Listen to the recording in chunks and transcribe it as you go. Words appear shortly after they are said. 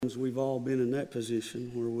We've all been in that position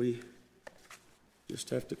where we just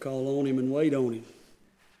have to call on Him and wait on Him.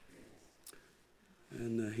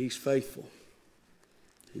 And He's faithful.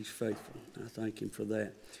 He's faithful. I thank Him for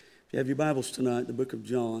that. If you have your Bibles tonight, the book of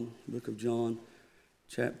John,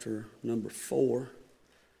 chapter number 4.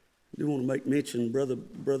 I do want to make mention Brother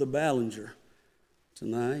Ballinger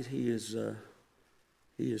tonight. He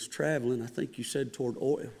is traveling. I think you said toward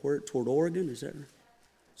Oregon. Is that right?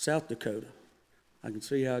 South Dakota. I can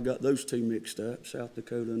see how I got those two mixed up, South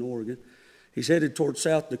Dakota and Oregon. He's headed toward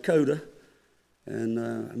South Dakota, and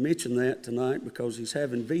I mentioned that tonight because he's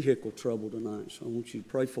having vehicle trouble tonight. So I want you to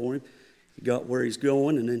pray for him. He got where he's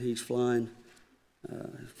going, and then he's flying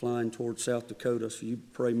toward South Dakota. So you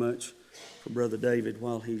pray much for Brother David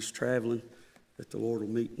while he's traveling, that the Lord will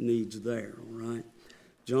meet needs there, all right?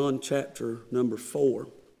 John chapter number 4.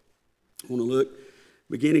 I want to look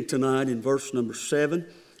beginning tonight in verse number 7.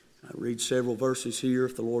 I'll read several verses here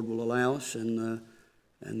if the Lord will allow us, and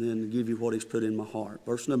then give you what He's put in my heart.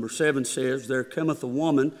 Verse number 7 says, "There cometh a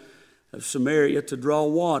woman of Samaria to draw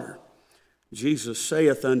water. Jesus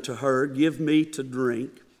saith unto her, Give me to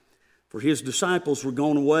drink. For His disciples were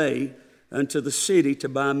gone away unto the city to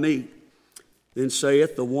buy meat. Then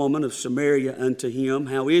saith the woman of Samaria unto Him,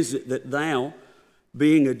 How is it that thou,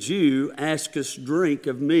 being a Jew, askest drink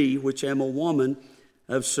of me, which am a woman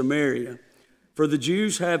of Samaria? For the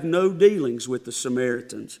Jews have no dealings with the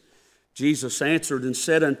Samaritans. Jesus answered and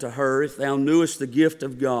said unto her, If thou knewest the gift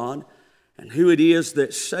of God, and who it is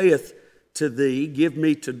that saith to thee, Give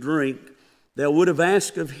me to drink, thou would have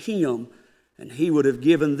asked of Him, and He would have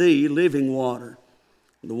given thee living water.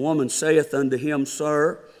 The woman saith unto Him,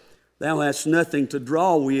 Sir, thou hast nothing to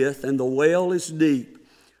draw with, and the well is deep.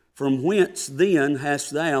 From whence then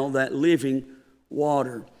hast thou that living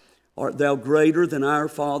water? Art thou greater than our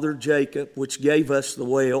father Jacob, which gave us the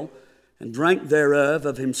well, and drank thereof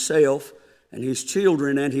of himself, and his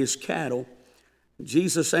children, and his cattle?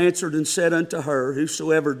 Jesus answered and said unto her,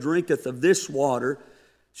 Whosoever drinketh of this water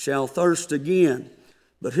shall thirst again.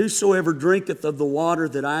 But whosoever drinketh of the water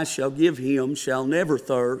that I shall give him shall never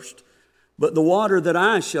thirst. But the water that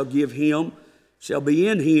I shall give him shall be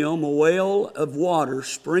in him a well of water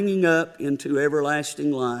springing up into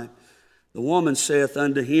everlasting life. The woman saith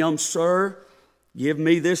unto Him, Sir, give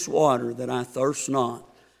me this water that I thirst not,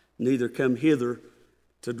 neither come hither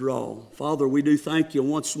to draw. Father, we do thank You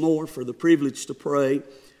once more for the privilege to pray,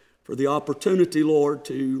 for the opportunity, Lord,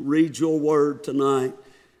 to read Your word tonight.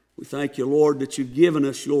 We thank You, Lord, that You've given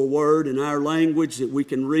us Your word in our language that we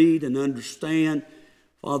can read and understand.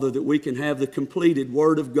 Father, that we can have the completed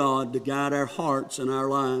word of God to guide our hearts and our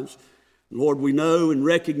lives. Lord, we know and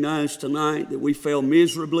recognize tonight that we fail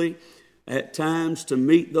miserably at times to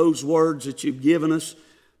meet those words that You've given us.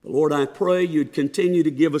 But Lord, I pray You'd continue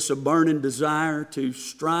to give us a burning desire to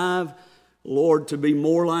strive, Lord, to be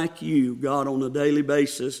more like You, God, on a daily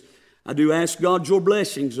basis. I do ask, God, Your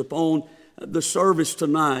blessings upon the service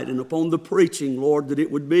tonight and upon the preaching, Lord, that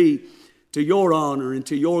it would be to Your honor and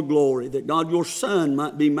to Your glory, that, God, Your Son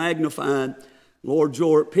might be magnified. Lord,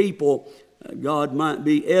 Your people, God, might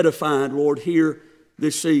be edified, Lord, here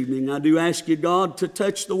this evening. I do ask You, God, to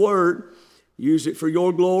touch the word, use it for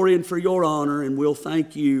Your glory and for Your honor, and we'll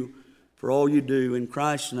thank You for all You do. In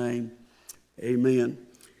Christ's name, amen.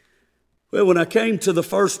 Well, when I came to the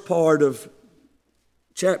first part of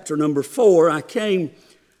chapter number 4, I came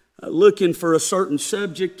looking for a certain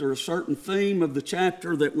subject or a certain theme of the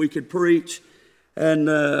chapter that we could preach. And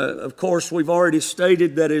of course, we've already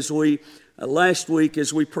stated that as we last week,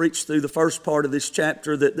 as we preached through the first part of this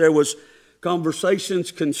chapter, that there was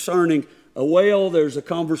conversations concerning a well. There's a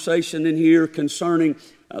conversation in here concerning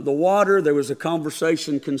the water. There was a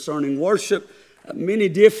conversation concerning worship. Many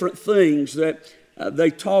different things that they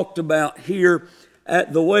talked about here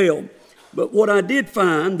at the well. But what I did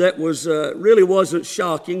find that was really wasn't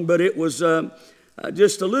shocking, but it was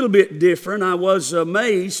just a little bit different. I was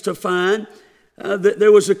amazed to find that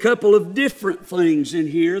there was a couple of different things in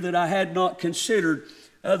here that I had not considered,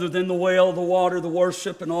 other than the well, the water, the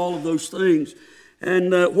worship, and all of those things.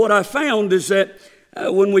 And what I found is that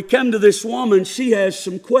when we come to this woman, she has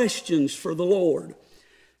some questions for the Lord.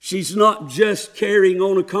 She's not just carrying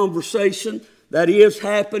on a conversation that is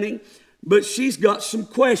happening, but she's got some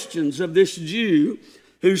questions of this Jew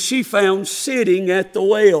who she found sitting at the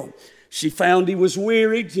well. She found he was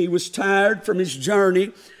wearied, he was tired from his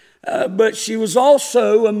journey, but she was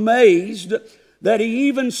also amazed that he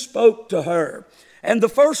even spoke to her. And the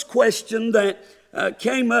first question that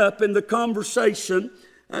came up in the conversation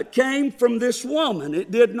came from this woman.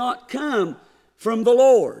 It did not come from the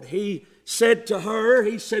Lord. He said to her,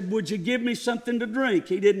 he said, would you give me something to drink?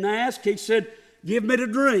 He didn't ask. He said, give me to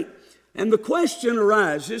drink. And the question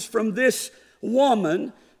arises from this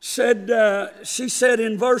woman. She said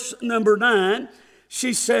in verse number 9,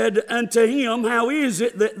 she said unto him, how is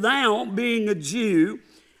it that thou, being a Jew,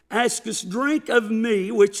 askest drink of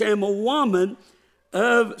me, which am a woman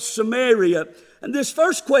of Samaria? And this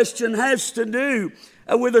first question has to do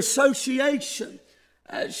with association.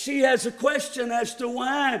 She has a question as to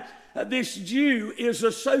why this Jew is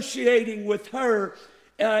associating with her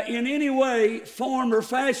in any way, form, or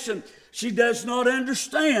fashion. She does not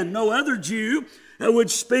understand. No other Jew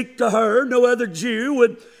would speak to her. No other Jew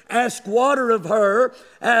would ask water of her.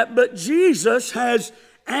 But Jesus has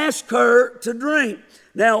asked her to drink.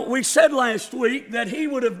 Now, we said last week that he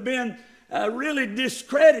would have been really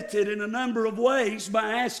discredited in a number of ways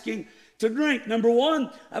by asking to drink. Number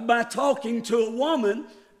one, by talking to a woman,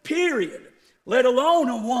 period. Let alone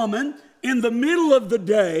a woman in the middle of the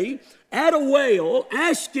day at a well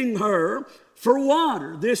asking her for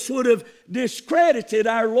water. This would have discredited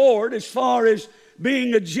our Lord as far as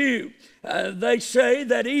being a Jew. They say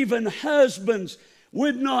that even husbands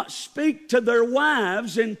would not speak to their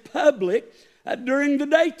wives in public during the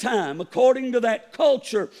daytime. According to that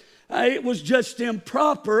culture, it was just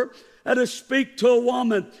improper to speak to a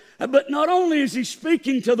woman. But not only is he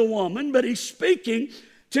speaking to the woman, but he's speaking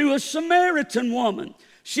to a Samaritan woman.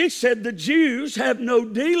 She said the Jews have no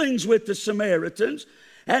dealings with the Samaritans,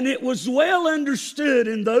 and it was well understood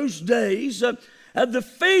in those days the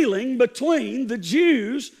feeling between the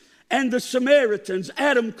Jews and the Samaritans.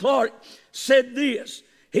 Adam Clark said this.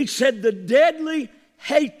 He said the deadly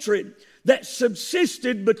hatred that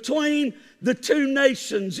subsisted between the two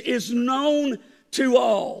nations is known to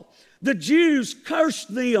all. The Jews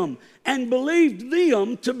cursed them and believed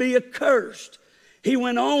them to be accursed. He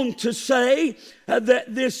went on to say that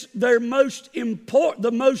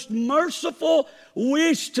the most merciful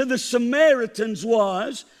wish to the Samaritans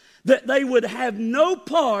was that they would have no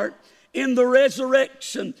part in the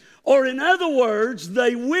resurrection. Or in other words,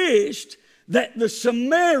 they wished that the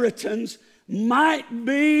Samaritans might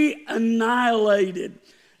be annihilated.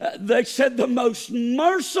 They said the most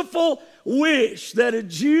merciful wish that a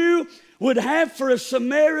Jew would have for a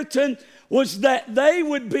Samaritan was that they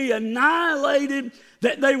would be annihilated,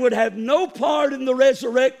 that they would have no part in the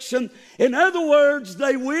resurrection. In other words,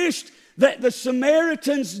 they wished that the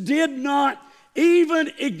Samaritans did not even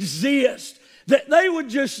exist, that they would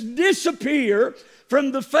just disappear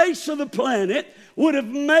from the face of the planet. Would have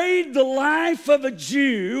made the life of a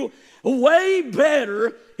Jew way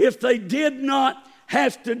better if they did not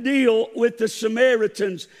have to deal with the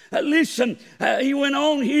Samaritans. Listen, he went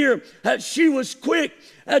on here. She was quick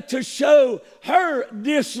to show her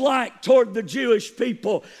dislike toward the Jewish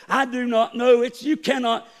people. I do not know. You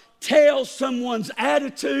cannot tell someone's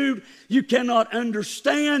attitude. You cannot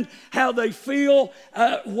understand how they feel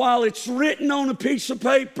while it's written on a piece of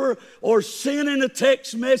paper or sent in a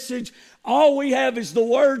text message. All we have is the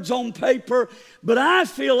words on paper. But I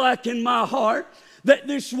feel like in my heart that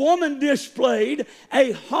this woman displayed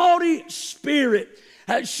a haughty spirit.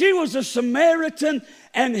 She was a Samaritan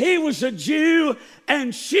and he was a Jew,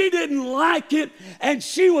 and she didn't like it, and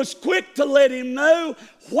she was quick to let him know,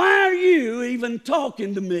 why are you even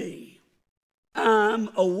talking to me? I'm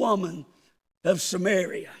a woman of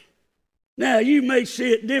Samaria. Now, you may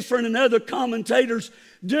see it different and other commentators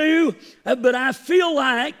do, but I feel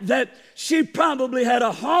like that she probably had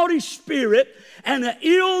a haughty spirit and an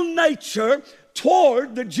ill nature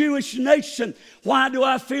toward the Jewish nation. Why do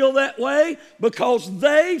I feel that way? Because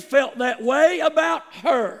they felt that way about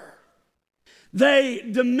her. They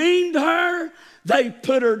demeaned her. They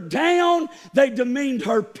put her down. They demeaned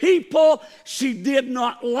her people. She did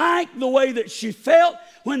not like the way that she felt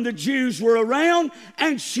when the Jews were around,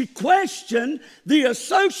 and she questioned the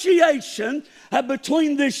association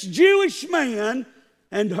between this Jewish man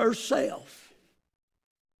and herself.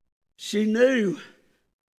 She knew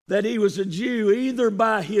that he was a Jew either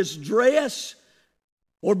by his dress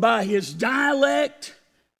or by his dialect,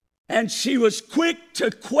 and she was quick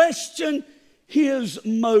to question his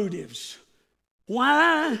motives.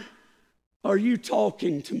 Why are you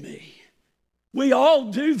talking to me? We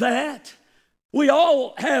all do that. We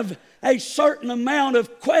all have a certain amount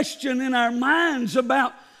of question in our minds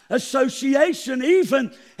about association,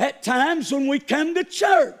 even at times when we come to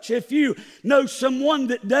church. If you know someone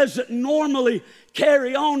that doesn't normally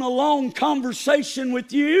carry on a long conversation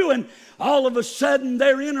with you, and all of a sudden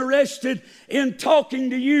they're interested in talking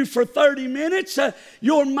to you for 30 minutes,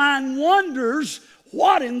 your mind wonders,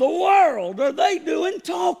 what in the world are they doing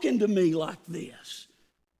talking to me like this?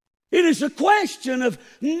 It is a question of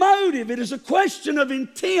motive. It is a question of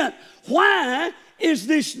intent. Why is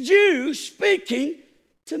this Jew speaking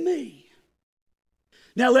to me?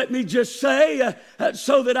 Now let me just say,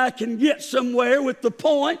 so that I can get somewhere with the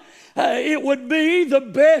point, it would be the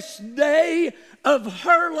best day of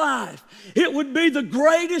her life. It would be the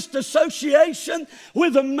greatest association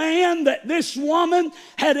with a man that this woman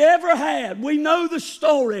had ever had. We know the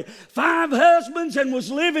story. 5 husbands and was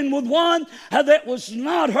living with one that was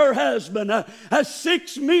not her husband.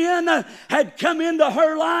 6 men had come into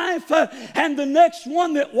her life, and the next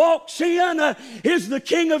one that walks in is the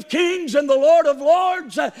King of Kings and the Lord of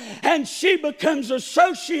Lords, and she becomes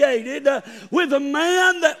associated with a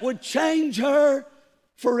man that would change her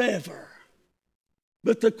forever.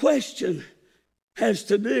 But the question has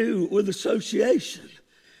to do with association.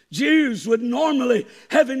 Jews would normally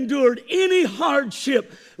have endured any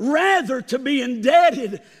hardship rather to be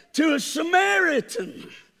indebted to a Samaritan.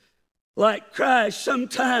 Like Christ,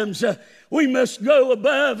 sometimes we must go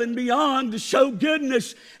above and beyond to show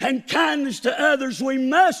goodness and kindness to others. We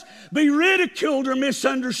must be ridiculed or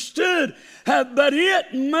misunderstood, but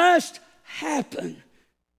it must happen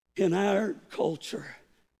in our culture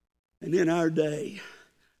and in our day.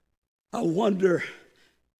 I wonder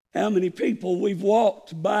how many people we've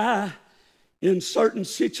walked by in certain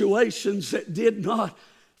situations that did not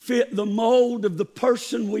fit the mold of the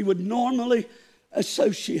person we would normally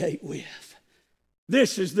associate with.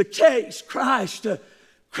 This is the case. Christ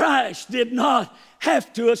did not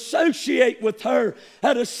have to associate with her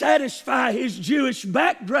to satisfy his Jewish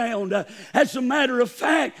background. As a matter of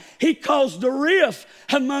fact, he caused a rift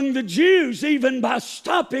among the Jews even by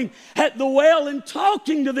stopping at the well and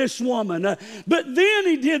talking to this woman. But then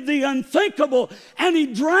he did the unthinkable and he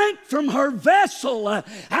drank from her vessel.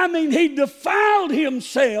 He defiled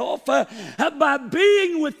himself by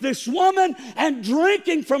being with this woman and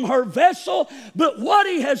drinking from her vessel. But what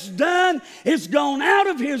he has done is gone out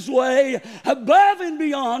of his way above and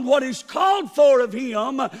beyond what is called for of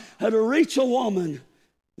him to reach a woman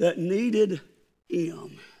that needed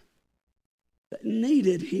him. That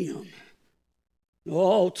needed him.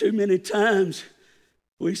 Oh, too many times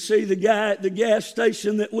we see the guy at the gas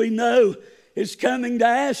station that we know is coming to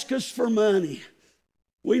ask us for money.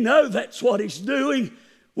 We know that's what he's doing.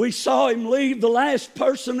 We saw him leave the last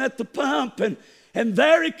person at the pump, and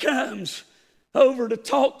there he comes over to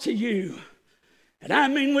talk to you.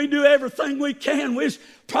 And we do everything we can. We're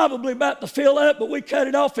probably about to fill up, but we cut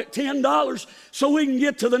it off at $10 so we can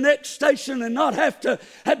get to the next station and not have to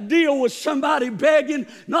deal with somebody begging,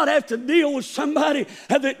 not have to deal with somebody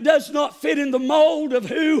that does not fit in the mold of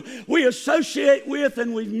who we associate with,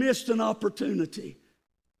 and we've missed an opportunity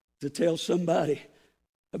to tell somebody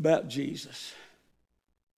about Jesus.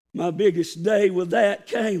 My biggest day with that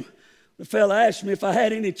came, the fella asked me if I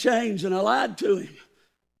had any change, and I lied to him.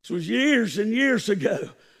 This was years and years ago.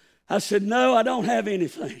 I said, no, I don't have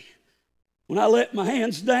anything. When I let my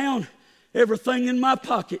hands down, everything in my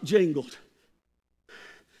pocket jingled.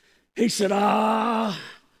 He said, I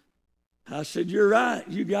said, you're right,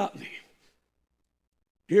 you got me.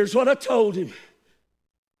 Here's what I told him.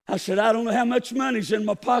 I said, I don't know how much money's in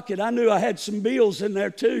my pocket. I knew I had some bills in there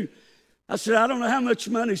too. I said, I don't know how much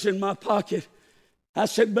money's in my pocket. I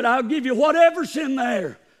said, but I'll give you whatever's in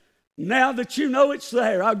there. Now that you know it's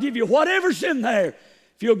there, I'll give you whatever's in there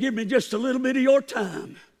if you'll give me just a little bit of your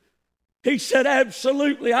time. He said,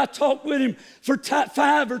 absolutely. I talked with him for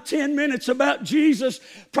 5 or 10 minutes about Jesus.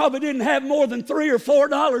 Probably didn't have more than $3 or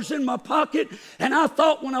 $4 in my pocket. And I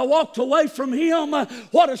thought when I walked away from him,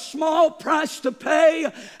 what a small price to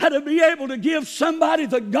pay to be able to give somebody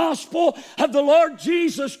the gospel of the Lord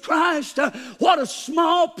Jesus Christ. What a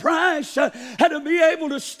small price to be able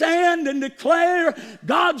to stand and declare,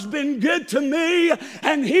 God's been good to me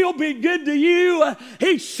and he'll be good to you.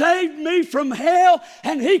 He saved me from hell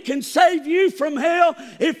and he can save you from hell.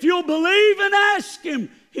 If you'll believe and ask him,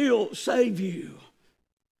 he'll save you.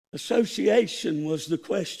 Association was the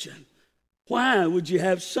question. Why would you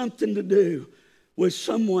have something to do with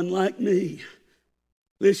someone like me?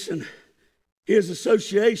 Listen, his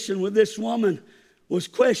association with this woman was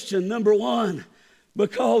question number 1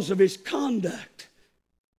 because of his conduct.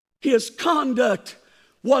 His conduct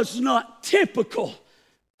was not typical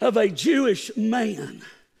of a Jewish man.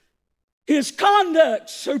 His conduct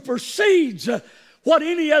supersedes what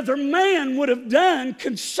any other man would have done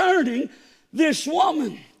concerning this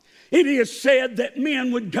woman. It is said that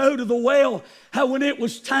men would go to the well when it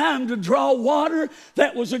was time to draw water.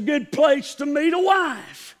 That was a good place to meet a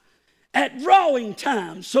wife. at drawing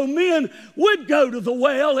time. So men would go to the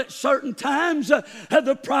well at certain times.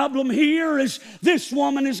 The problem here is this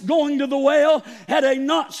woman is going to the well at a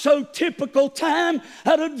not so typical time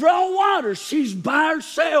to draw water. She's by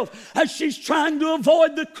herself. She's trying to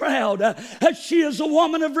avoid the crowd. She is a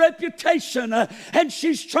woman of reputation, and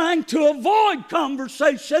she's trying to avoid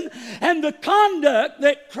conversation. And the conduct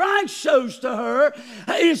that Christ shows to her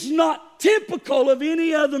is not typical of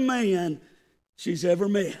any other man she's ever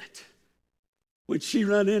met. When she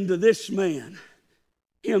run into this man,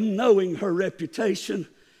 him knowing her reputation,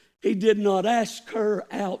 he did not ask her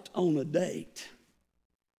out on a date.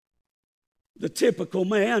 The typical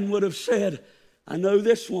man would have said, I know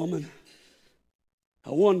this woman. I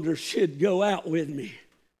wonder if she'd go out with me.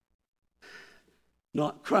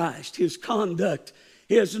 Not Christ. His conduct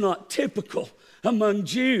is not typical among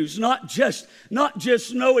Jews, not just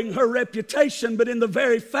knowing her reputation, but in the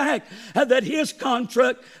very fact that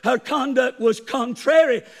her conduct was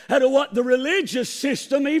contrary to what the religious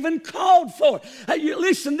system even called for.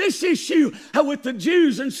 Listen, this issue with the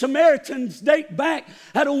Jews and Samaritans date back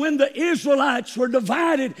to when the Israelites were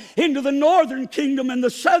divided into the northern kingdom and the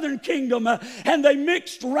southern kingdom, and they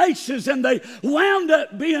mixed races, and they wound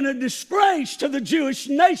up being a disgrace to the Jewish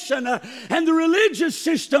nation, and the religious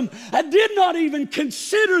system did not even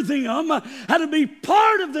consider them to be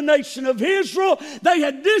part of the nation of Israel. They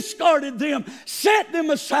had discarded them, set them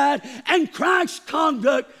aside, and Christ's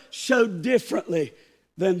conduct showed differently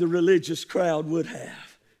than the religious crowd would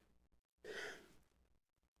have.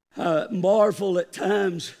 I marvel at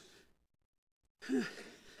times,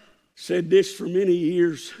 said this for many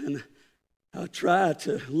years, and I try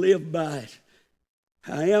to live by it.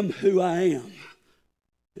 I am who I am,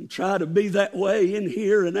 and try to be that way in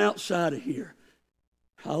here and outside of here.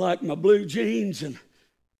 I like my blue jeans, and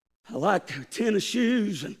I like tennis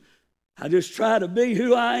shoes, and I just try to be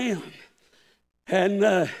who I am.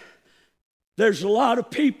 And there's a lot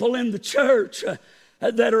of people in the church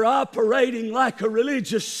that are operating like a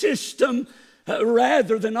religious system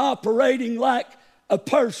rather than operating like a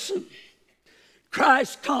person.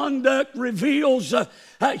 Christ's conduct reveals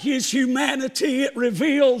His humanity. It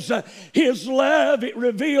reveals His love. It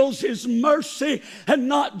reveals His mercy, and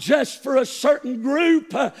not just for a certain group,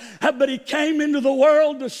 but He came into the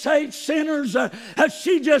world to save sinners.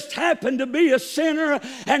 She just happened to be a sinner,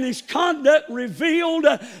 and His conduct revealed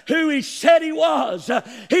who He said He was.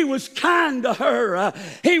 He was kind to her.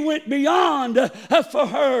 He went beyond for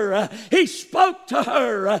her. He spoke to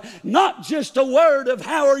her, not just a word of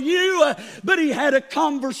how are you, but He had a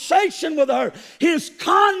conversation with her. His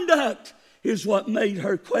conduct is what made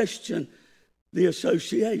her question the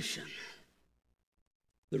association.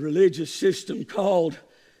 The religious system called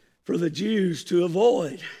for the Jews to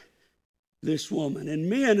avoid this woman. And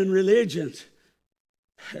men in religious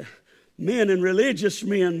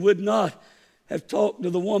men would not have talked to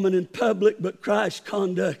the woman in public, but Christ's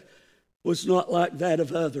conduct was not like that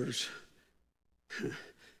of others.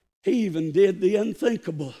 He even did the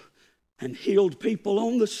unthinkable and healed people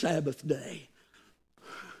on the Sabbath day.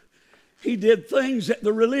 He did things that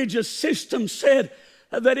the religious system said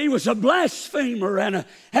that he was a blasphemer and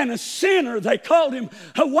a sinner. They called him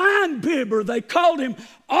a wine bibber. They called him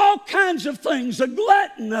all kinds of things, a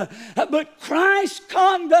glutton. But Christ's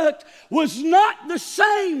conduct was not the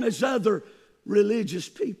same as other religious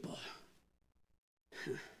people.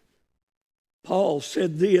 Paul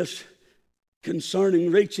said this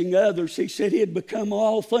concerning reaching others. He said he had become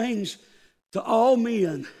all things to all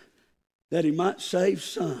men that he might save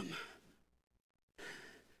some.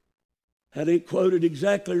 That ain't quoted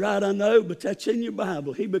exactly right, I know, but that's in your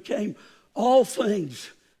Bible. He became all things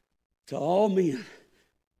to all men.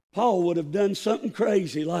 Paul would have done something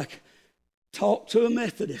crazy like talk to a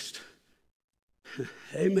Methodist.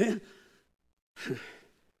 Amen.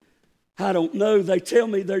 I don't know. They tell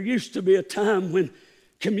me there used to be a time when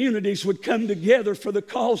communities would come together for the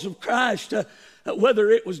cause of Christ,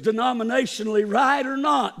 whether it was denominationally right or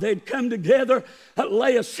not. They'd come together,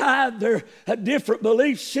 lay aside their different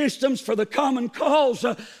belief systems for the common cause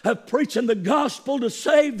of preaching the gospel to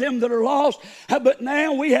save them that are lost. But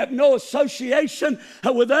now we have no association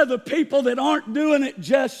with other people that aren't doing it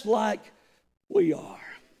just like we are.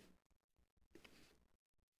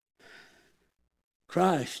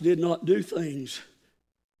 Christ did not do things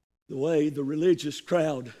the way the religious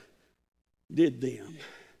crowd did them.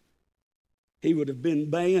 He would have been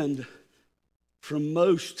banned from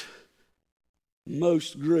most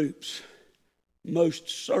groups, most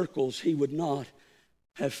circles he would not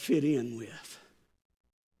have fit in with.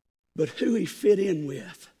 But who he fit in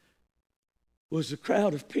with was a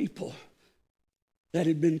crowd of people that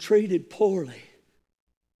had been treated poorly,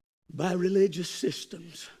 by religious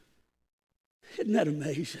systems. Isn't that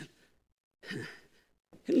amazing?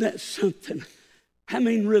 Isn't that something? I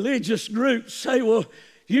mean, religious groups say, well,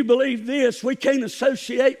 you believe this, we can't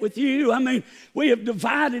associate with you. I mean, we have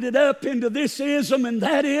divided it up into this ism and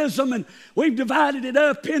that ism, and we've divided it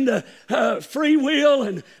up into free will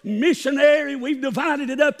and missionary. We've divided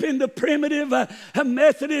it up into primitive,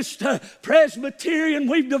 Methodist, Presbyterian.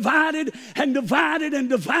 We've divided and divided and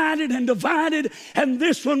divided and divided, and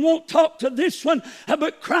this one won't talk to this one.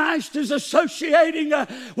 But Christ is associating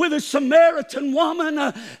with a Samaritan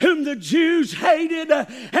woman whom the Jews hated,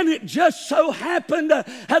 and it just so happened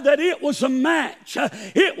that it was a match.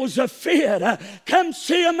 It was a fit. Come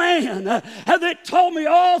see a man that told me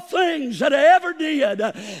all things that I ever did.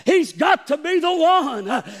 He's got to be the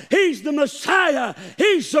one. He's the Messiah.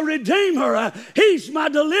 He's the Redeemer. He's my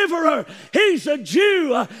deliverer. He's a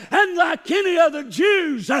Jew. And like any other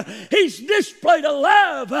Jews, he's displayed a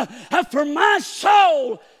love for my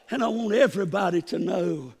soul. And I want everybody to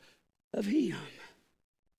know of him.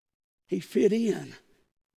 He fit in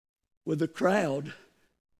with the crowd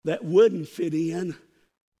that wouldn't fit in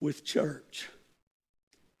with church.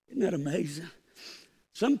 Isn't that amazing?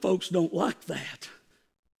 Some folks don't like that.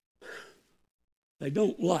 They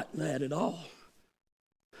don't like that at all.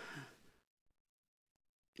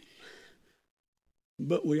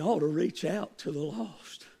 But we ought to reach out to the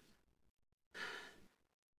lost.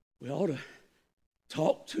 We ought to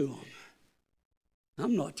talk to them.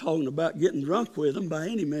 I'm not talking about getting drunk with them by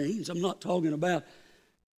any means. I'm not talking about,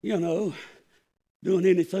 doing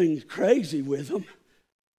anything crazy with them.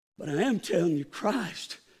 But I am telling you,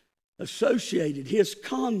 Christ associated his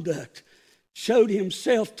conduct, showed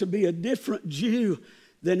himself to be a different Jew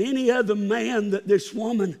than any other man that this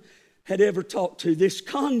woman had ever talked to. This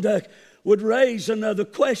conduct would raise another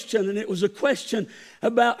question, and it was a question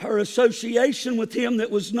about her association with him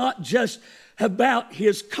that was not just about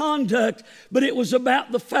his conduct, but it was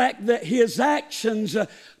about the fact that his actions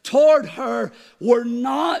toward her were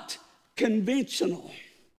not conventional.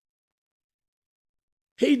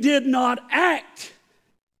 He did not act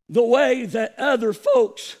the way that other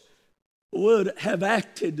folks would have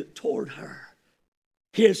acted toward her.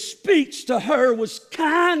 His speech to her was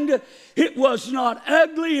kind. It was not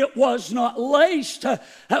ugly. It was not laced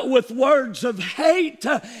with words of hate.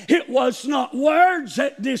 It was not words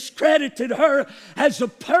that discredited her as a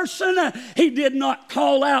person. He did not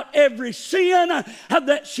call out every sin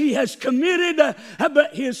that she has committed,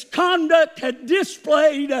 but his conduct had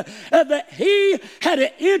displayed that he had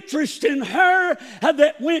an interest in her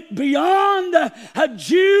that went beyond a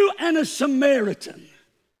Jew and a Samaritan.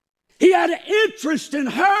 He had an interest in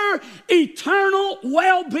her eternal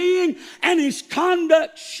well-being, and his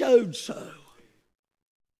conduct showed so.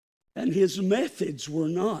 And his methods were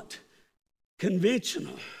not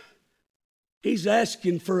conventional. He's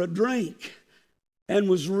asking for a drink and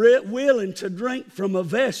was willing to drink from a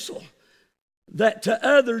vessel that to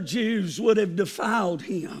other Jews would have defiled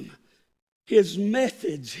him. His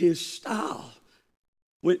methods, his style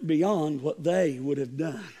went beyond what they would have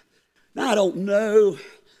done. Now,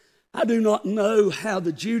 I do not know how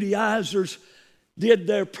the Judaizers did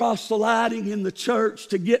their proselyting in the church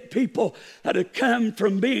to get people to come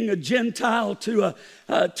from being a Gentile to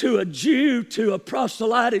a Jew, to a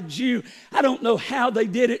proselyted Jew. I don't know how they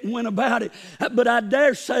did it and went about it, but I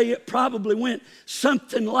dare say it probably went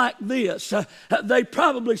something like this. They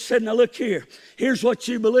probably said, now look here, here's what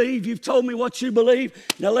you believe. You've told me what you believe.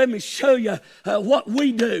 Now let me show you what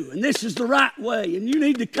we do, and this is the right way, and you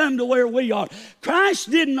need to come to where we are.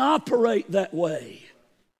 Christ didn't operate that way.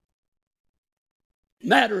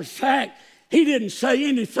 Matter of fact, he didn't say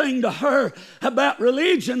anything to her about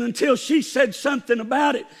religion until she said something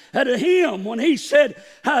about it to him. When he said,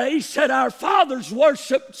 our fathers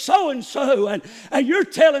worshiped so-and-so, and you're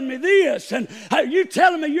telling me this, and you're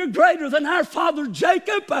telling me you're greater than our father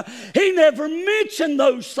Jacob. He never mentioned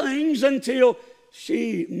those things until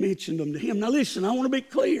she mentioned them to him. Now listen, I want to be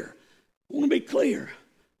clear.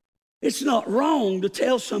 It's not wrong to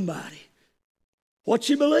tell somebody what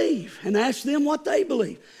you believe and ask them what they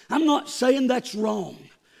believe. I'm not saying that's wrong.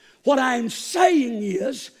 What I am saying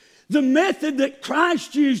is the method that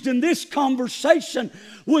Christ used in this conversation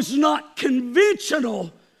was not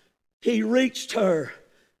conventional. He reached her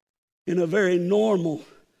in a very normal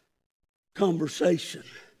conversation.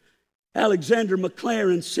 Alexander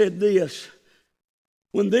McLaren said this: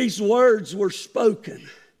 when these words were spoken,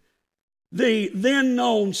 the then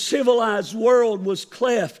known civilized world was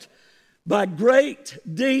cleft by great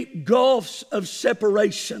deep gulfs of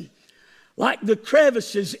separation, like the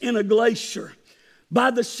crevices in a glacier,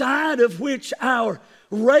 by the side of which our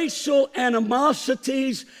racial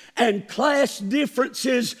animosities and class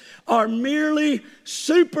differences are merely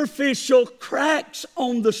superficial cracks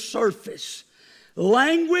on the surface.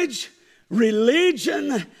 Language,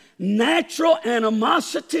 religion, natural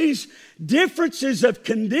animosities, differences of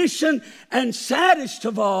condition, and saddest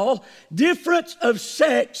of all, difference of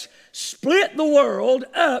sex split the world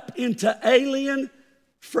up into alien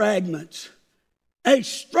fragments. A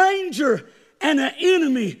stranger and an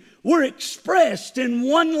enemy were expressed in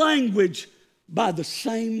one language by the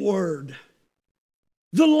same word.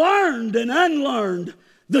 The learned and unlearned,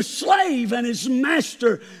 the slave and his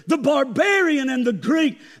master, the barbarian and the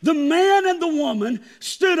Greek, the man and the woman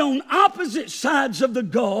stood on opposite sides of the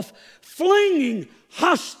gulf, flinging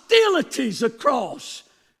hostilities across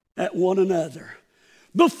at one another.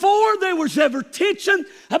 Before there was ever tension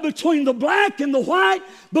between the black and the white,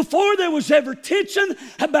 before there was ever tension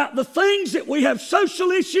about the things that we have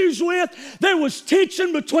social issues with, there was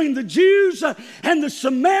tension between the Jews and the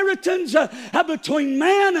Samaritans, between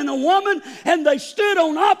man and a woman, and they stood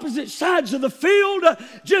on opposite sides of the field,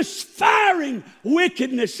 just firing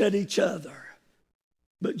wickedness at each other.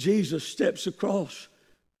 But Jesus steps across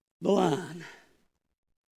the line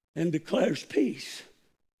and declares peace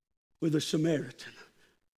with a Samaritan.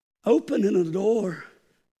 Opening a door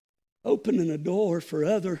for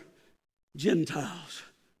other Gentiles,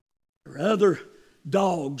 or other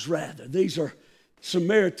dogs rather. These are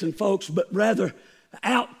Samaritan folks, but rather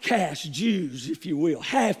outcast Jews, if you will.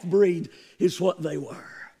 Half-breed is what they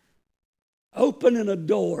were. Opening a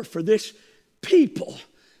door for this people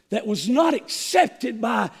that was not accepted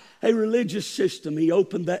by a religious system. He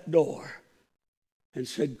opened that door and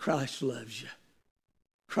said, Christ loves you.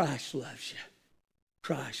 Christ loves you.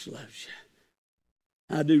 Christ loves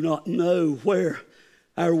you. I do not know where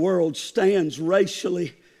our world stands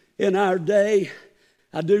racially in our day.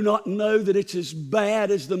 I do not know that it's as bad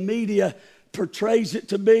as the media portrays it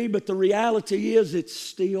to be, but the reality is it's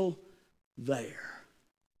still there.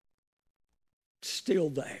 It's still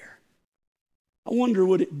there. I wonder,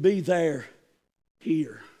 would it be there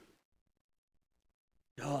here?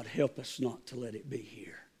 God, help us not to let it be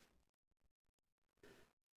here.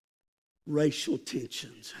 Racial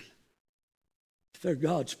tensions. And if they're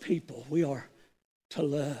God's people, we are to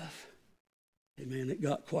love. Amen. It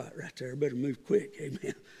got quiet right there. Better move quick.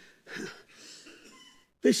 Amen.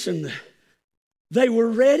 Listen, they were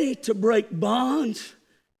ready to break bonds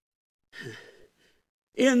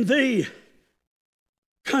in the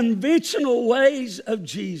conventional ways of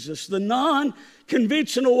Jesus. The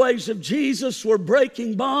non-conventional ways of Jesus were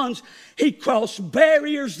breaking bonds. He crossed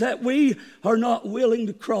barriers that we are not willing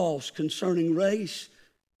to cross concerning race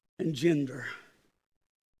and gender.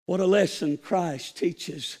 What a lesson Christ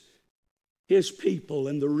teaches His people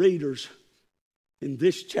and the readers in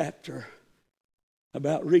this chapter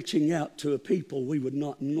about reaching out to a people we would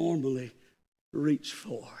not normally reach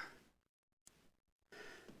for.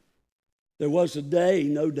 There was a day,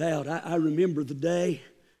 no doubt, I remember the day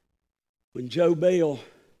when Joe Bell,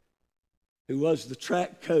 who was the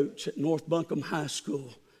track coach at North Buncombe High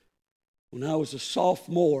School, when I was a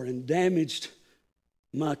sophomore and damaged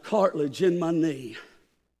my cartilage in my knee.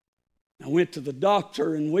 I went to the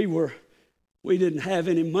doctor and we didn't have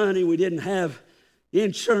any money, we didn't have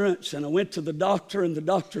insurance, and I went to the doctor and the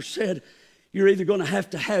doctor said, you're either going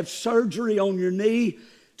to have surgery on your knee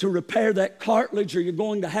to repair that cartilage, or you're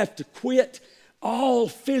going to have to quit all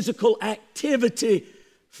physical activity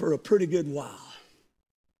for a pretty good while.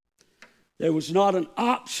 There was not an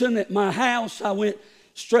option at my house. I went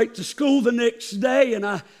straight to school the next day and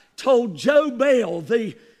I told Joe Bell,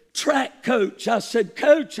 the track coach, I said,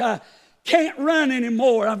 Coach, I can't run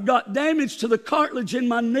anymore. I've got damage to the cartilage in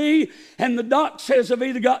my knee, and the doc says I've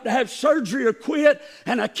either got to have surgery or quit,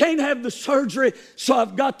 and I can't have the surgery, so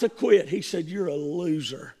I've got to quit. He said, you're a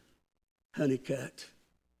loser, Honeycutt.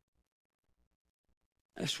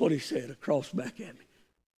 That's what he said across back at me.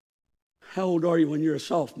 How old are you when you're a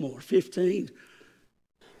sophomore? 15?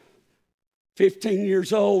 15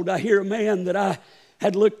 years old. I hear a man that I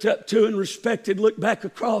had looked up to and respected look back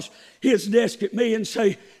across his desk at me and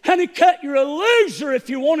say, Honeycutt, you're a loser. If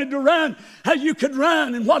you wanted to run, you could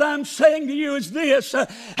run. And what I'm saying to you is this.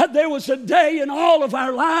 There was a day in all of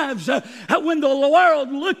our lives when the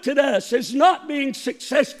world looked at us as not being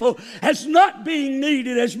successful, as not being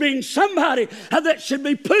needed, as being somebody that should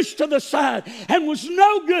be pushed to the side and was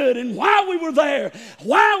no good. And while we were there,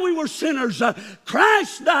 while we were sinners,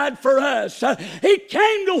 Christ died for us. He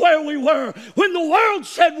came to where we were when the world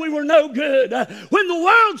said we were no good, when the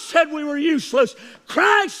world said we were useless.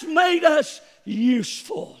 Christ made us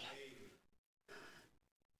useful.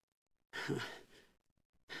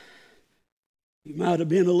 You might have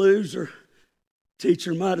been a loser.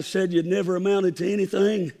 Teacher might have said you'd never amounted to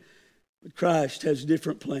anything. But Christ has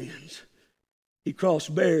different plans. He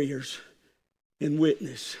crossed barriers in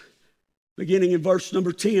witness. Beginning in verse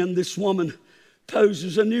number 10, this woman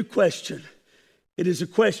poses a new question. It is a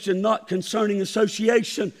question not concerning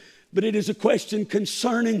association, but it is a question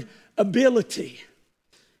concerning ability.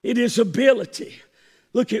 It is ability.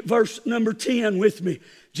 Look at verse number 10 with me.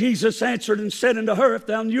 Jesus answered and said unto her, If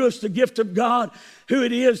thou knewest the gift of God, who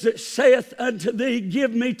it is that saith unto thee,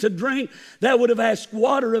 Give me to drink, thou would have asked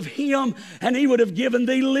water of him, and he would have given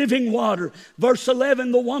thee living water. Verse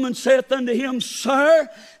 11, the woman saith unto him, Sir,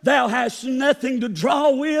 thou hast nothing to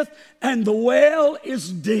draw with, and the well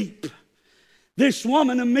is deep. This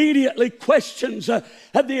woman immediately questions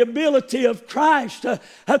the ability of Christ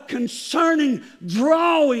concerning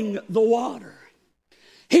drawing the water.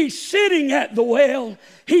 He's sitting at the well.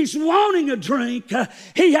 He's wanting a drink.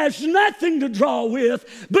 He has nothing to draw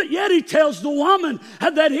with, but yet he tells the woman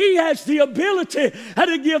that he has the ability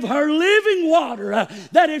to give her living water,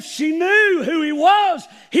 that if she knew who he was,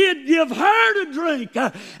 he'd give her to drink.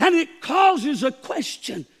 And it causes a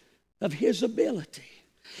question of his ability.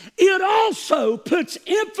 It also puts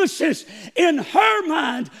emphasis in her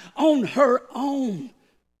mind on her own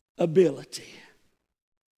ability.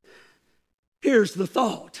 Here's the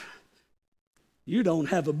thought. You don't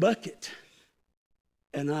have a bucket,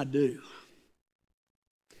 and I do.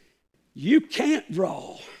 You can't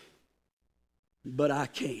draw, but I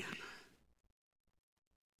can.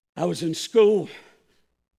 I was in school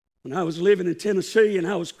when I was living in Tennessee, and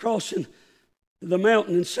I was crossing the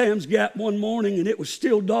mountain in Sam's Gap one morning, and it was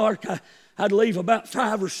still dark. I'd leave about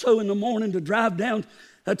 5 or so in the morning to drive down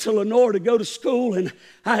to Lenore to go to school, and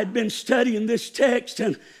I had been studying this text,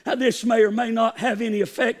 and this may or may not have any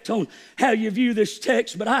effect on how you view this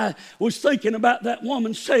text, but I was thinking about that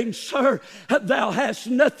woman saying, Sir, thou hast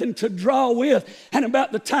nothing to draw with. And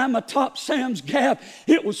about the time I topped Sam's Gap,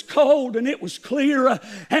 it was cold and it was clear,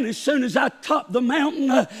 and as soon as I topped the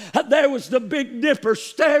mountain, there was the Big Dipper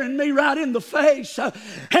staring me right in the face.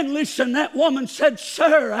 And listen, that woman said,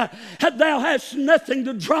 Sir, thou hast nothing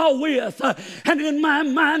to draw with. And in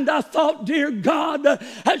my mind I thought, dear God,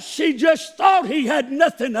 she just thought he had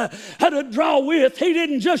nothing to draw with. He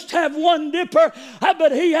didn't just have one dipper,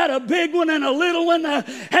 but he had a big one and a little one,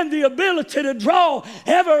 and the ability to draw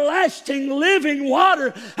everlasting living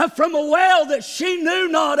water from a well that she knew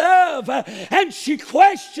not of. And she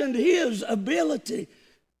questioned his ability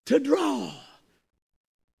to draw.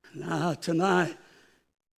 Now tonight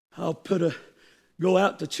I'll go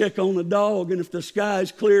out to check on the dog, and if the sky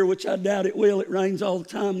is clear, which I doubt it will, it rains all the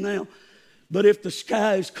time now, but if the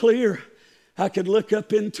sky is clear, I could look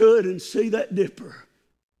up into it and see that dipper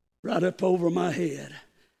right up over my head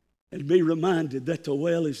and be reminded that the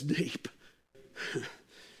well is deep.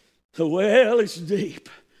 The well is deep,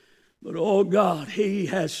 but oh God, he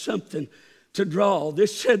has something to draw.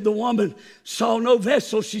 This said the woman saw no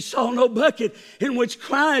vessel, she saw no bucket in which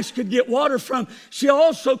Christ could get water from. She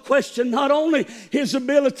also questioned not only his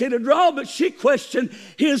ability to draw, but she questioned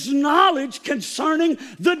his knowledge concerning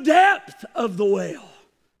the depth of the well.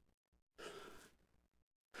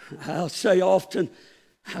 I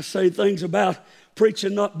say things about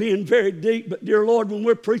preaching not being very deep, but dear Lord, when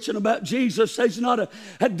we're preaching about Jesus, there's not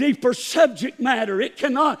a deeper subject matter. It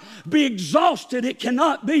cannot be exhausted. It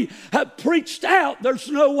cannot be preached out. There's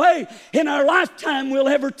no way in our lifetime we'll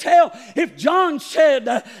ever tell. If John said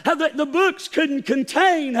that the books couldn't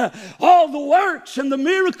contain all the works and the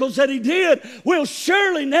miracles that he did, we'll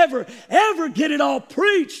surely never, ever get it all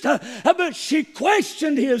preached. But she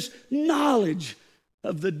questioned his knowledge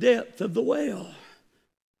of the depth of the well.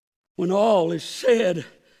 When all is said,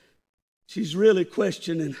 she's really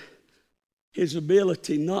questioning his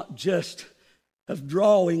ability, not just of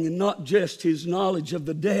drawing and not just his knowledge of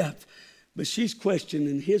the depth, but she's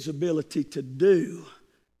questioning his ability to do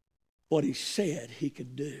what he said he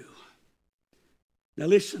could do. Now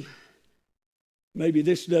listen, maybe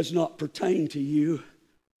this does not pertain to you,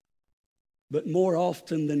 but more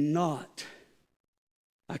often than not,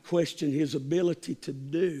 I question his ability to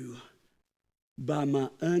do by my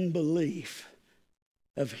unbelief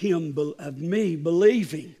of me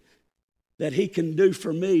believing that he can do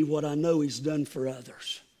for me what I know he's done for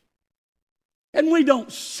others. And we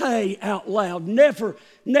don't say out loud, never,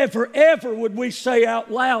 ever would we say out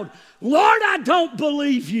loud, Lord, I don't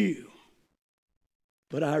believe you.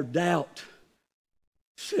 But our doubt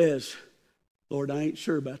says, Lord, I ain't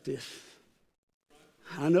sure about this.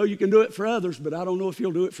 I know you can do it for others, but I don't know if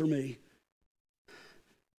you'll do it for me.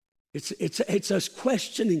 It's us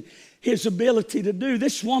questioning his ability to do.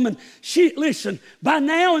 This woman, listen, by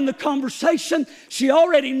now in the conversation, she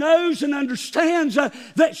already knows and understands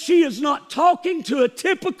that she is not talking to a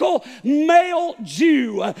typical male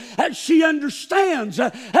Jew. She understands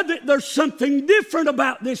that there's something different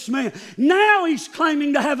about this man. Now he's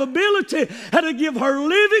claiming to have ability to give her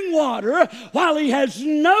living water while he has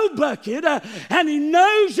no bucket, and he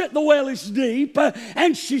knows that the well is deep,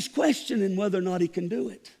 and she's questioning whether or not he can do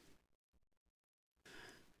it.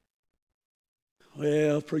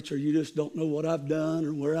 Well, preacher, you just don't know what I've done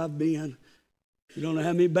or where I've been. You don't know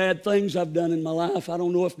how many bad things I've done in my life. I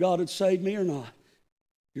don't know if God had saved me or not.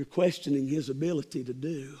 You're questioning his ability to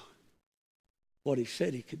do what he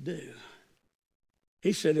said he could do.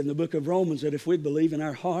 He said in the book of Romans that if we believe in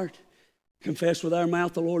our heart, confess with our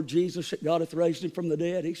mouth the Lord Jesus, that God hath raised him from the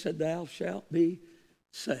dead, he said, thou shalt be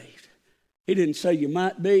saved. He didn't say you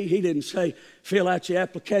might be. He didn't say fill out your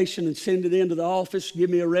application and send it into the office, give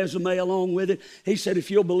me a resume along with it. He said if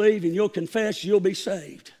you'll believe and you'll confess, you'll be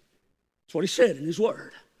saved. That's what he said in his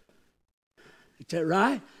word. Is that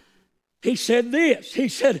right? He said this. He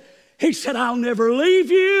said, I'll never leave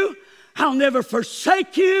you. I'll never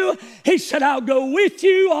forsake you. He said, I'll go with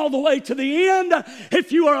you all the way to the end.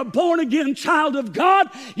 If you are a born-again child of God,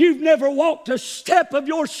 you've never walked a step of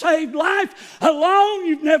your saved life alone.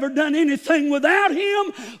 You've never done anything without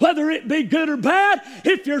him, whether it be good or bad.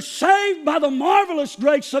 If you're saved by the marvelous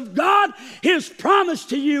grace of God, his promise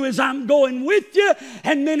to you is, I'm going with you.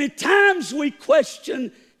 And many times we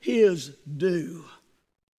question his due,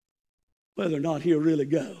 whether or not he'll really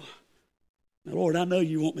go. Now, Lord, I know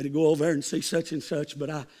you want me to go over there and see such and such,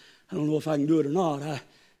 but I don't know if I can do it or not.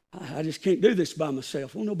 I just can't do this by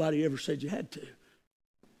myself. Well, nobody ever said you had to.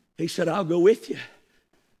 He said, I'll go with you.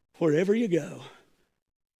 Wherever you go,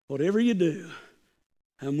 whatever you do,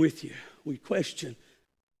 I'm with you. We question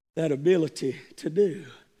that ability to do.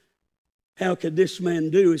 How could this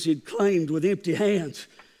man do as he'd claimed with empty hands?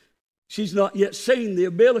 She's not yet seen the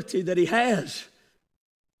ability that he has.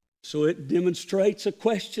 So it demonstrates a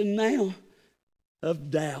question now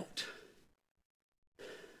of doubt.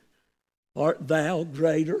 Art thou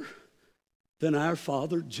greater than our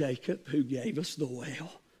father Jacob, who gave us the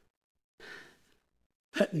well?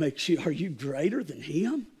 That makes you, are you greater than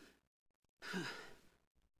him?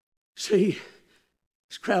 See,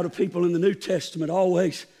 this crowd of people in the New Testament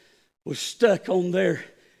always was stuck on their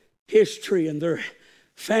history and their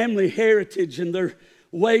family heritage and their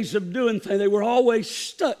ways of doing things. They were always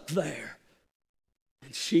stuck there.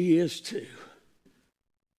 And she is too.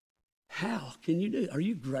 How can you do it? Are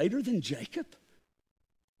you greater than Jacob?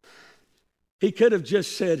 He could have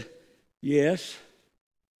just said, yes.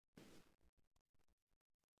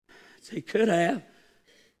 He could have.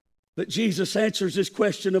 But Jesus answers this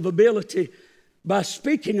question of ability by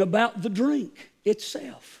speaking about the drink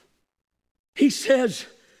itself. He says,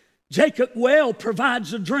 Jacob well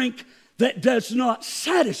provides a drink that does not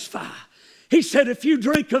satisfy. He said, if you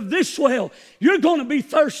drink of this well, you're going to be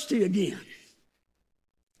thirsty again.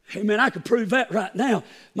 Amen. I could prove that right now.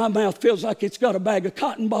 My mouth feels like it's got a bag of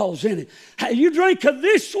cotton balls in it. Hey, you drink of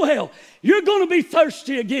this well, you're going to be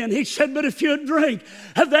thirsty again. He said, but if you drink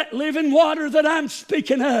of that living water that I'm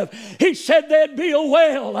speaking of, he said there'd be a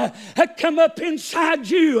well that come up inside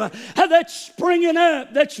you that's springing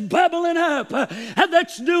up, that's bubbling up,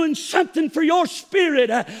 that's doing something for your spirit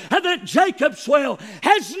that Jacob's well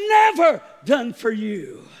has never done for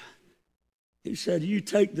you. He said, you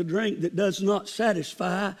take the drink that does not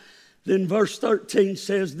satisfy. Then verse 13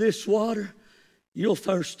 says, this water, you'll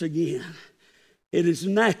thirst again. It is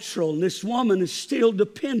natural. And this woman is still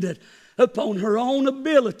dependent upon her own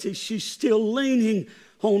ability. She's still leaning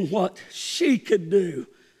on what she could do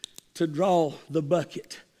to draw the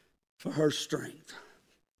bucket for her strength.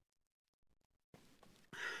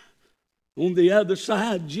 On the other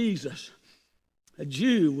side, Jesus, a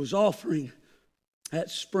Jew, was offering that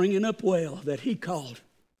springing up well that he called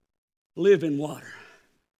living water.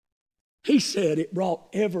 He said it brought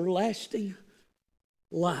everlasting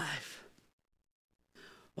life.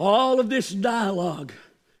 All of this dialogue,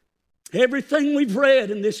 everything we've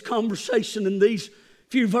read in this conversation in these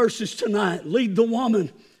few verses tonight, lead the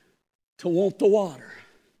woman to want the water.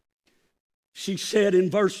 She said in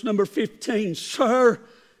verse number 15, Sir,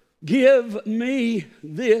 give me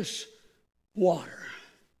this water.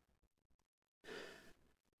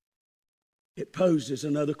 It poses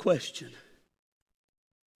another question.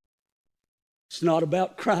 It's not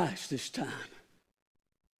about Christ this time.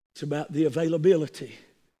 It's about the availability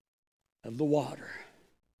of the water.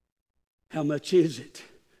 How much is it?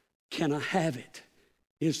 Can I have it?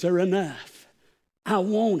 Is there enough? I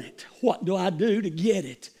want it. What do I do to get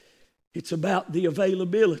it? It's about the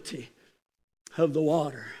availability of the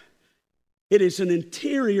water. It is an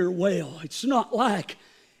interior well. It's not like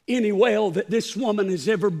any well that this woman has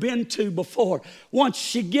ever been to before. Once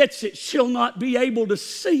she gets it, she'll not be able to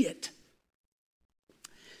see it.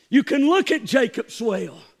 You can look at Jacob's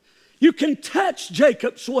well. You can touch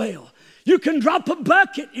Jacob's well. You can drop a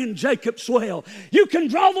bucket in Jacob's well. You can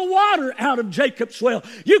draw the water out of Jacob's well.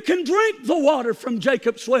 You can drink the water from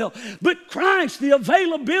Jacob's well. But Christ, the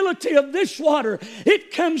availability of this water,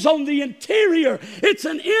 it comes on the interior. It's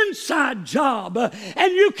an inside job.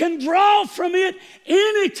 And you can draw from it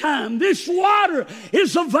anytime. This water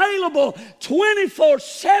is available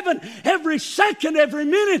 24/7, every second, every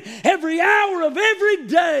minute, every hour of every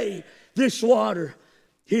day. This water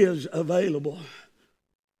is available.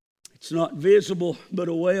 It's not visible, but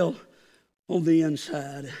a well on the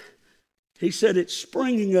inside. He said it's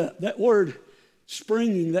springing up. That word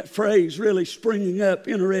springing, that phrase really springing up,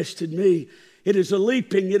 interested me. It is a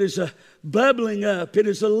leaping, it is a bubbling up, it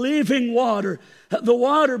is a living water. The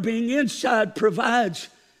water being inside provides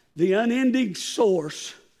the unending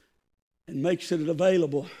source and makes it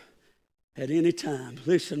available at any time.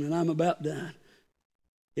 Listen, and I'm about done.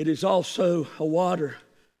 It is also a water.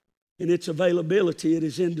 In its availability, it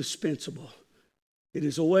is indispensable. It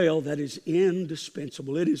is a well that is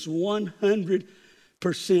indispensable. It is 100%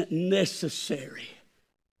 necessary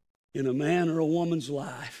in a man or a woman's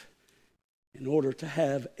life. In order to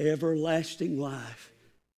have everlasting life,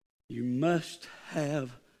 you must have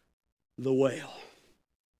the well.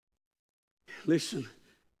 Listen,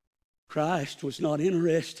 Christ was not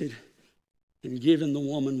interested in giving the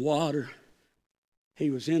woman water. He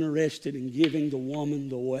was interested in giving the woman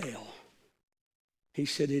the well. He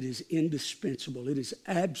said it is indispensable. It is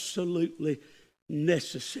absolutely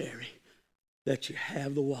necessary that you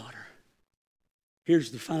have the water. Here's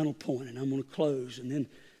the final point, and I'm going to close. And then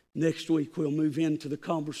next week we'll move into the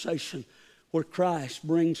conversation where Christ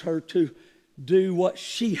brings her to do what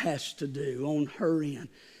she has to do on her end.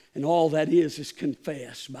 And all that is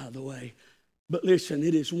confess, by the way. But listen,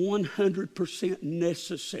 it is 100%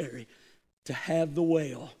 necessary to have the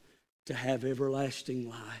well, to have everlasting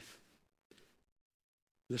life.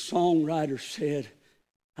 The songwriter said,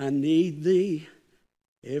 I need thee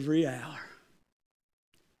every hour.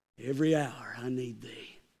 Every hour I need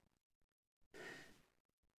thee.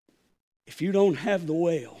 If you don't have the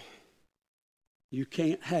well, you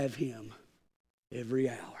can't have him every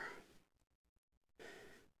hour.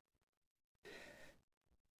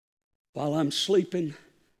 While I'm sleeping,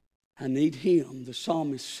 I need him. The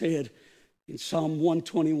psalmist said, in Psalm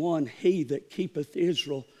 121, he that keepeth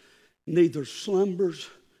Israel neither slumbers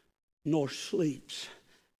nor sleeps.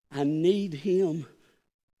 I need him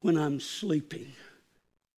when I'm sleeping.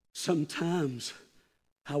 Sometimes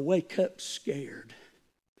I wake up scared.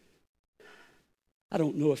 I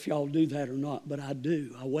don't know if y'all do that or not, but I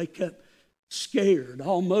do. I wake up scared,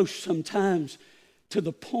 almost sometimes to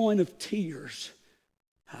the point of tears.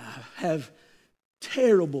 I have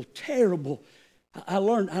terrible I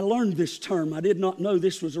learned this term. I did not know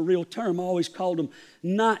this was a real term. I always called them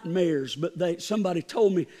nightmares, but somebody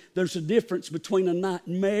told me there's a difference between a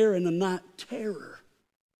nightmare and a night terror.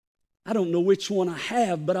 I don't know which one I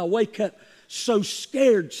have, but I wake up so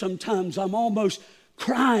scared sometimes I'm almost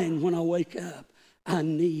crying when I wake up. I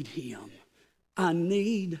need him. I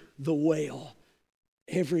need the well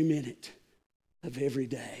every minute of every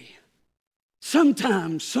day.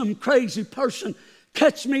 Sometimes some crazy person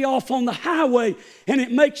cuts me off on the highway and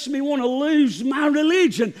it makes me want to lose my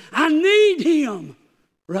religion. I need him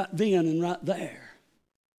right then and right there.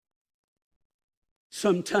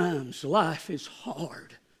 Sometimes life is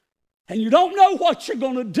hard and you don't know what you're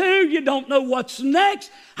going to do. You don't know what's next.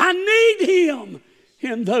 I need him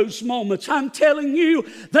in those moments. I'm telling you,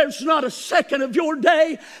 there's not a second of your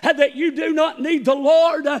day that you do not need the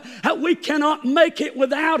Lord. We cannot make it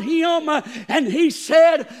without him. And he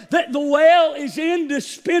said that the well is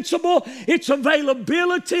indispensable. Its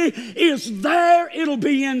availability is there. It'll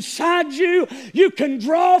be inside you. You can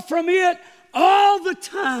draw from it all the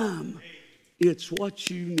time. It's what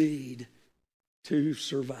you need to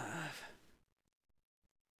survive.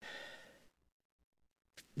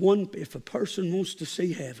 If a person wants to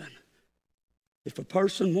see heaven, if a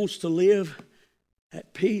person wants to live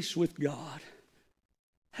at peace with God,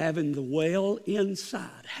 having the well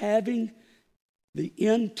inside, having the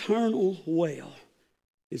internal well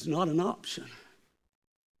is not an option.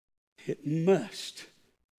 It must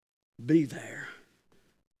be there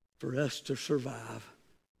for us to survive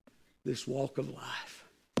this walk of life.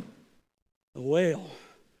 A well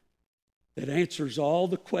that answers all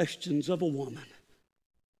the questions of a woman.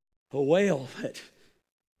 A well that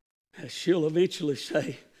she'll eventually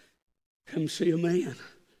say, come see a man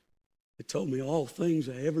that told me all things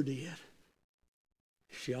I ever did.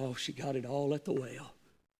 She got it all at the well.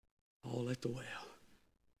 All at the well.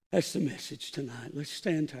 That's the message tonight. Let's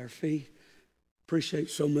stand to our feet. Appreciate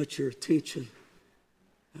so much your attention.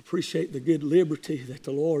 I appreciate the good liberty that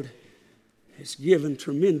the Lord has given.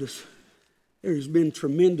 There has been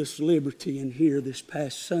tremendous liberty in here this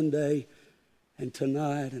past Sunday and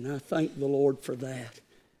tonight, and I thank the Lord for that.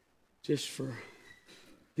 Just for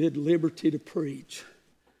good liberty to preach.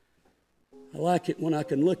 I like it when I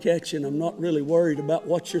can look at you and I'm not really worried about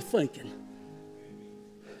what you're thinking.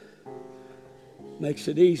 Makes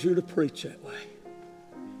it easier to preach that way.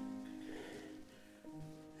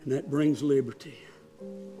 And that brings liberty.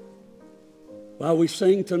 While we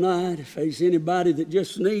sing tonight, if there's anybody that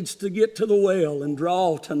just needs to get to the well and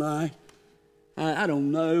draw tonight, I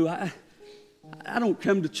don't know. I don't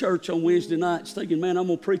come to church on Wednesday nights thinking, man, I'm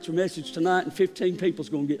going to preach a message tonight and 15 people's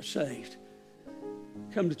going to get saved.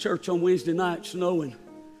 Come to church on Wednesday nights knowing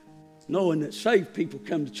that saved people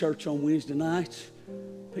come to church on Wednesday nights.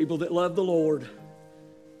 People that love the Lord.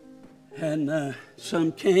 And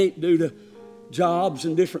some can't due to jobs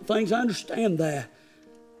and different things. I understand that.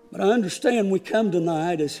 But I understand we come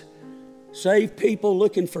tonight as saved people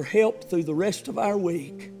looking for help through the rest of our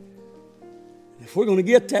week. If we're going to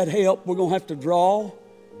get that help, we're going to have to draw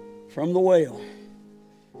from the well.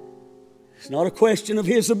 It's not a question of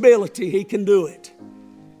His ability. He can do it.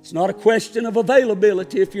 It's not a question of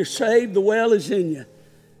availability. If you're saved, the well is in you.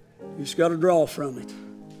 You just got to draw from it.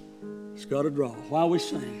 Just got to draw while we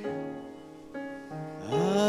sing.